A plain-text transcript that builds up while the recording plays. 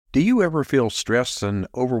Do you ever feel stressed and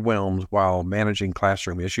overwhelmed while managing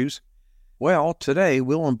classroom issues? Well, today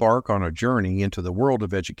we'll embark on a journey into the world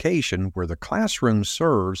of education where the classroom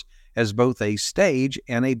serves as both a stage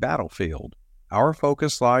and a battlefield. Our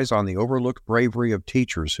focus lies on the overlooked bravery of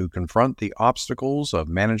teachers who confront the obstacles of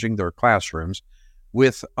managing their classrooms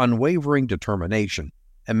with unwavering determination.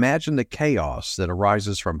 Imagine the chaos that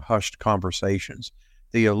arises from hushed conversations,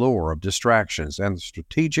 the allure of distractions, and the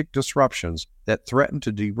strategic disruptions that threaten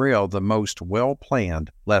to derail the most well-planned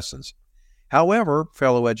lessons. However,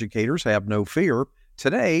 fellow educators, have no fear.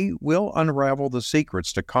 Today, we'll unravel the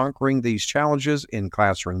secrets to conquering these challenges in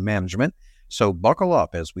classroom management. So buckle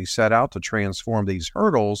up as we set out to transform these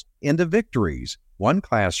hurdles into victories, one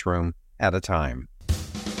classroom at a time.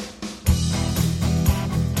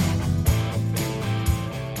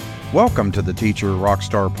 Welcome to the Teacher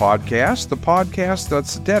Rockstar Podcast, the podcast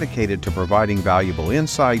that's dedicated to providing valuable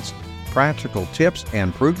insights, practical tips,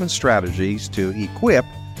 and proven strategies to equip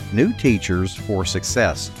new teachers for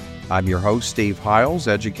success. I'm your host, Steve Hiles,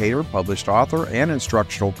 educator, published author, and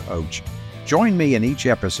instructional coach. Join me in each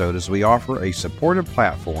episode as we offer a supportive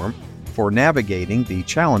platform for navigating the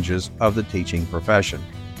challenges of the teaching profession.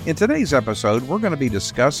 In today's episode, we're going to be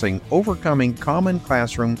discussing overcoming common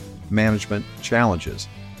classroom management challenges.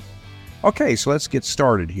 Okay, so let's get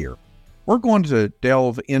started here. We're going to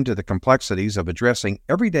delve into the complexities of addressing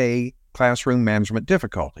everyday classroom management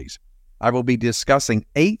difficulties. I will be discussing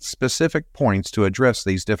 8 specific points to address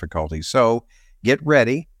these difficulties, so get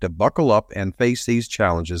ready to buckle up and face these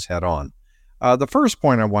challenges head on. The first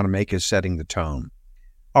point I want to make is setting the tone.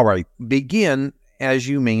 All right, begin as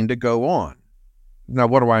you mean to go on. Now,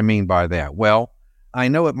 what do I mean by that? Well, I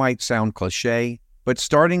know it might sound cliche, but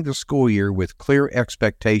starting the school year with clear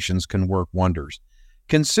expectations can work wonders.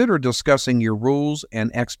 Consider discussing your rules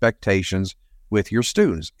and expectations with your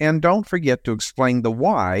students, and don't forget to explain the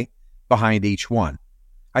why behind each one.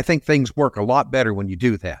 I think things work a lot better when you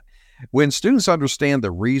do that. When students understand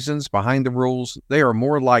the reasons behind the rules, they are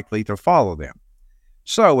more likely to follow them.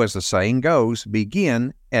 So, as the saying goes,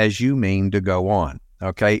 begin as you mean to go on,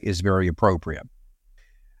 is very appropriate.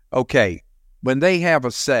 Okay, when they have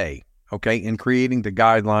a say, in creating the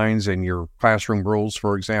guidelines and your classroom rules,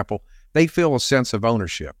 for example, they feel a sense of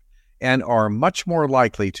ownership and are much more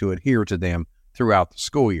likely to adhere to them throughout the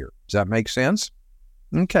school year. Does that make sense?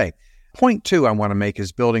 Okay. Point 2 I want to make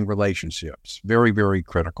is building relationships. Very, very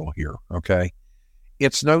critical here,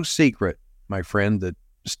 It's no secret, my friend, that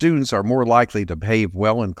students are more likely to behave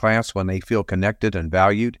well in class when they feel connected and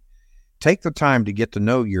valued. Take the time to get to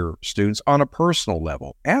know your students on a personal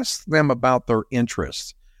level. Ask them about their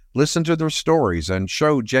interests. Listen to their stories and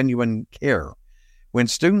show genuine care. When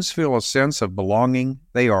students feel a sense of belonging,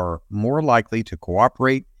 they are more likely to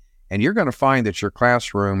cooperate, and you're going to find that your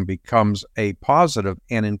classroom becomes a positive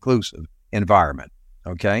and inclusive environment,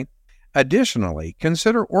 Additionally,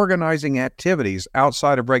 consider organizing activities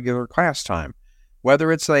outside of regular class time.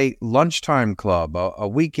 Whether it's a lunchtime club, a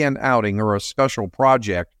weekend outing, or a special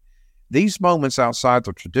project, these moments outside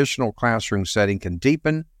the traditional classroom setting can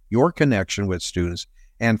deepen your connection with students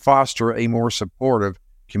and foster a more supportive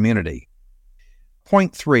community.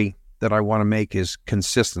 Point 3 that I want to make is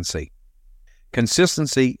consistency.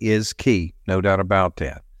 Consistency is key, no doubt about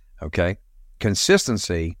that,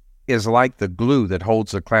 Consistency is like the glue that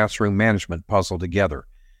holds the classroom management puzzle together.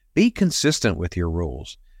 Be consistent with your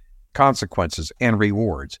rules, consequences, and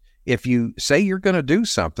rewards. If you say you're going to do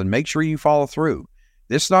something, make sure you follow through.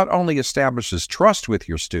 This not only establishes trust with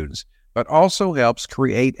your students, but also helps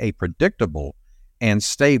create a predictable and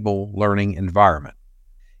stable learning environment.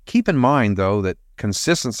 Keep in mind, though, that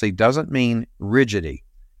consistency doesn't mean rigidity,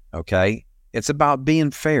 It's about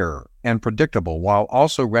being fair and predictable while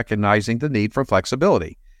also recognizing the need for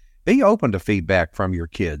flexibility. Be open to feedback from your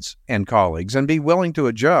kids and colleagues and be willing to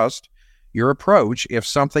adjust your approach if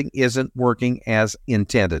something isn't working as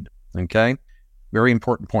intended, Very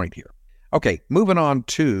important point here. Moving on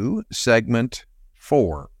to segment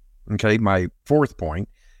 4, my 4th point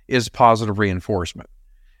is positive reinforcement.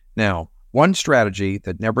 Now, one strategy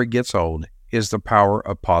that never gets old is the power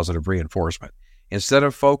of positive reinforcement. Instead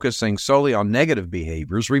of focusing solely on negative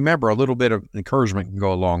behaviors, remember a little bit of encouragement can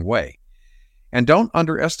go a long way. And don't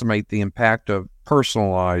underestimate the impact of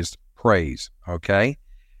personalized praise,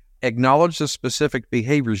 Acknowledge the specific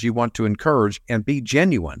behaviors you want to encourage and be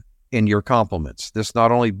genuine in your compliments. This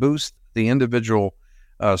not only boosts the individual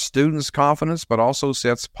student's confidence, but also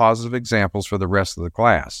sets positive examples for the rest of the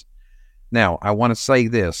class. Now, I want to say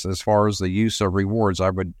this, as far as the use of rewards,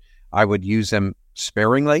 I would use them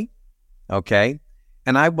sparingly, and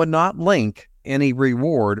I would not link any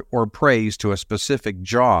reward or praise to a specific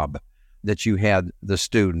job that you had the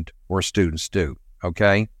student or students do,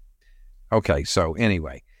 okay? Okay, so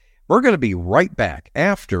anyway, we're going to be right back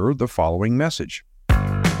after the following message.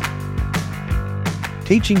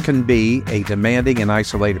 Teaching can be a demanding and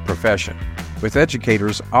isolated profession, with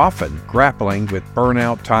educators often grappling with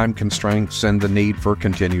burnout, time constraints, and the need for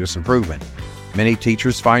continuous improvement. Many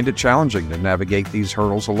teachers find it challenging to navigate these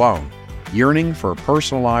hurdles alone, yearning for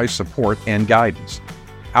personalized support and guidance.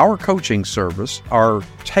 Our coaching service are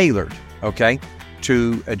tailored,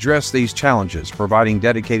 to address these challenges, providing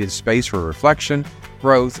dedicated space for reflection,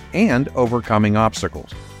 growth, and overcoming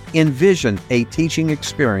obstacles. Envision a teaching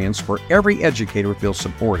experience where every educator feels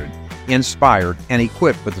supported, inspired, and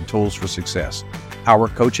equipped with the tools for success. Our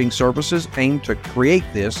coaching services aim to create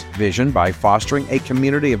this vision by fostering a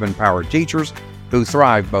community of empowered teachers who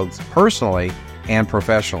thrive both personally and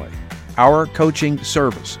professionally. Our coaching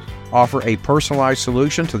service offer a personalized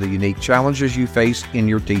solution to the unique challenges you face in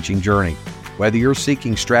your teaching journey. Whether you're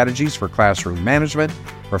seeking strategies for classroom management,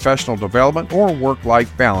 professional development, or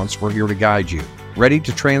work-life balance, we're here to guide you. Ready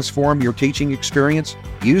to transform your teaching experience?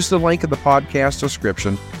 Use the link in the podcast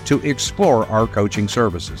description to explore our coaching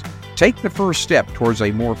services. Take the first step towards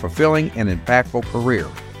a more fulfilling and impactful career.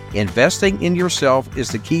 Investing in yourself is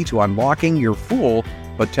the key to unlocking your full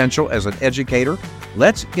potential as an educator.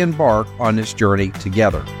 Let's embark on this journey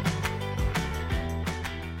together.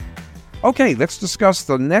 Okay, let's discuss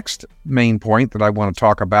the next main point that I want to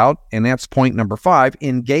talk about, and that's point number 5,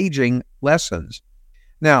 engaging lessons.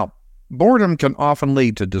 Now, boredom can often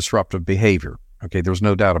lead to disruptive behavior. Okay, there's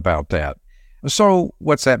no doubt about that. So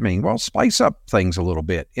what's that mean? Well, spice up things a little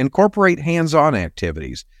bit. Incorporate hands-on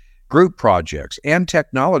activities, group projects, and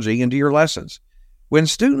technology into your lessons. When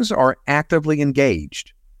students are actively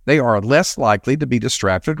engaged, they are less likely to be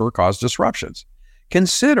distracted or cause disruptions.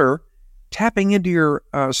 Consider tapping into your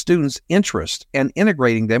students' interest and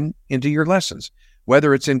integrating them into your lessons,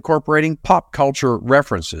 whether it's incorporating pop culture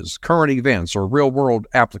references, current events, or real-world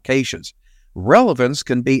applications. Relevance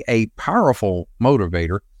can be a powerful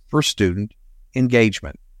motivator for student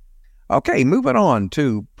engagement. Okay, moving on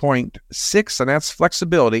to point 6, and that's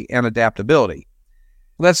flexibility and adaptability.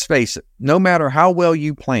 Let's face it, no matter how well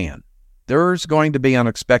you plan, there's going to be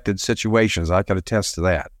unexpected situations. I can attest to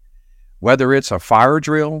that. Whether it's a fire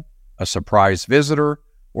drill, a surprise visitor,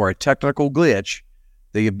 or a technical glitch,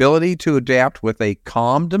 the ability to adapt with a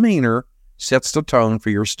calm demeanor sets the tone for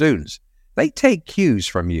your students. They take cues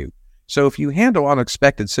from you. So if you handle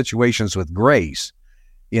unexpected situations with grace,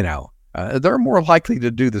 they're more likely to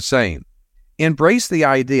do the same. Embrace the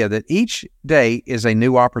idea that each day is a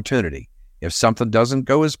new opportunity. If something doesn't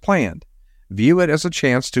go as planned, view it as a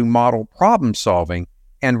chance to model problem solving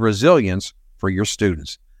and resilience for your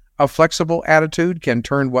students. A flexible attitude can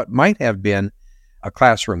turn what might have been a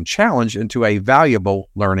classroom challenge into a valuable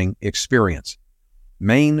learning experience.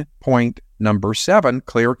 Main point number 7,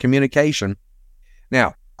 clear communication.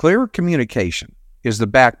 Now, clear communication is the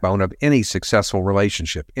backbone of any successful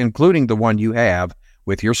relationship, including the one you have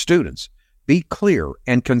with your students. Be clear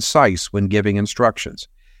and concise when giving instructions.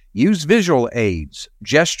 Use visual aids,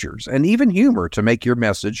 gestures, and even humor to make your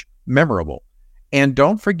message memorable. And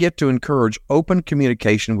don't forget to encourage open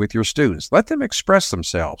communication with your students. Let them express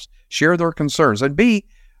themselves, share their concerns, and be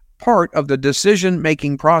part of the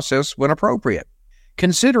decision-making process when appropriate.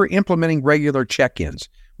 Consider implementing regular check-ins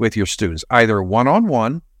with your students, either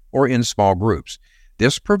one-on-one or in small groups.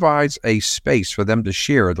 This provides a space for them to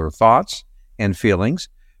share their thoughts and feelings,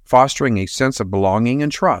 fostering a sense of belonging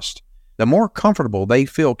and trust. The more comfortable they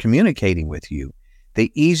feel communicating with you,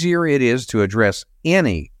 the easier it is to address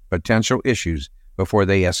any potential issues before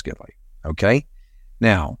they escalate. Okay?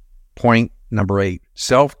 Now, point number 8,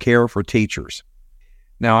 self-care for teachers.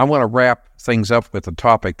 Now, I want to wrap things up with a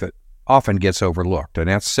topic that often gets overlooked, and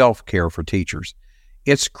that's self-care for teachers.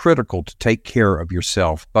 It's critical to take care of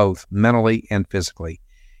yourself, both mentally and physically.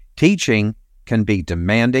 Teaching can be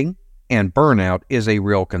demanding, and burnout is a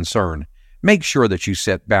real concern. Make sure that you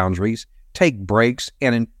set boundaries, take breaks,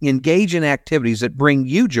 and engage in activities that bring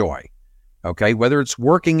you joy. Okay? Whether it's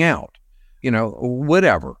working out,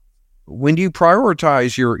 whatever. When you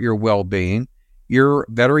prioritize your well-being, you're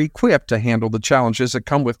better equipped to handle the challenges that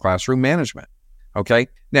come with classroom management. Okay?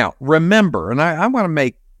 Now, remember, and I want to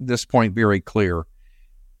make this point very clear,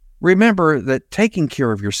 remember that taking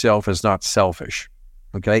care of yourself is not selfish.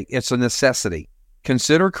 Okay? It's a necessity.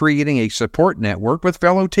 Consider creating a support network with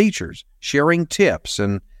fellow teachers, sharing tips,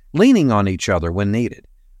 and leaning on each other when needed.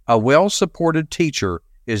 A well-supported teacher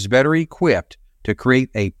is better equipped to create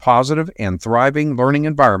a positive and thriving learning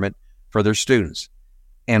environment for their students.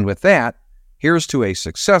 And with that, here's to a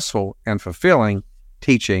successful and fulfilling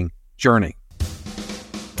teaching journey.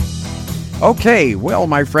 Okay, well,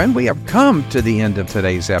 my friend, we have come to the end of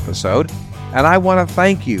today's episode, and I want to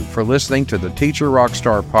thank you for listening to the Teacher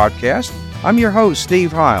Rockstar Podcast. I'm your host,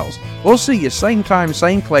 Steve Hiles. We'll see you same time,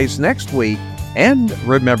 same place next week. And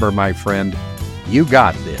remember, my friend, you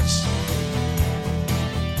got this.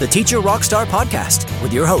 The Teacher Rockstar Podcast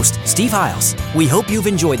with your host, Steve Hiles. We hope you've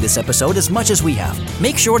enjoyed this episode as much as we have.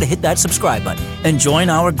 Make sure to hit that subscribe button and join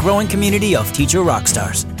our growing community of Teacher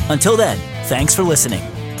Rockstars. Until then, thanks for listening.